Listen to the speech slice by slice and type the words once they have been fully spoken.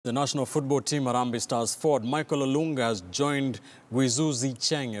The national football team Harambee Stars forward Michael Olunga has joined Guizhou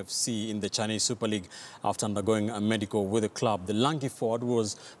Zhicheng FC in the Chinese Super League after undergoing a medical with the club. The lanky forward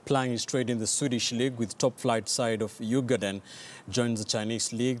was playing his trade in the Swedish league with top-flight side of Jugardens, joins the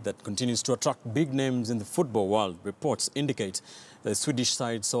Chinese league that continues to attract big names in the football world. Reports indicate the Swedish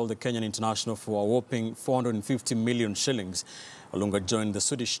side sold the Kenyan international for a whopping 450 million shillings. Olunga joined the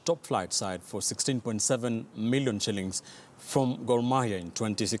Swedish top-flight side for 16.7 million shillings from Gor Mahia in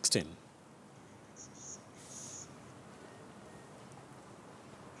 2016.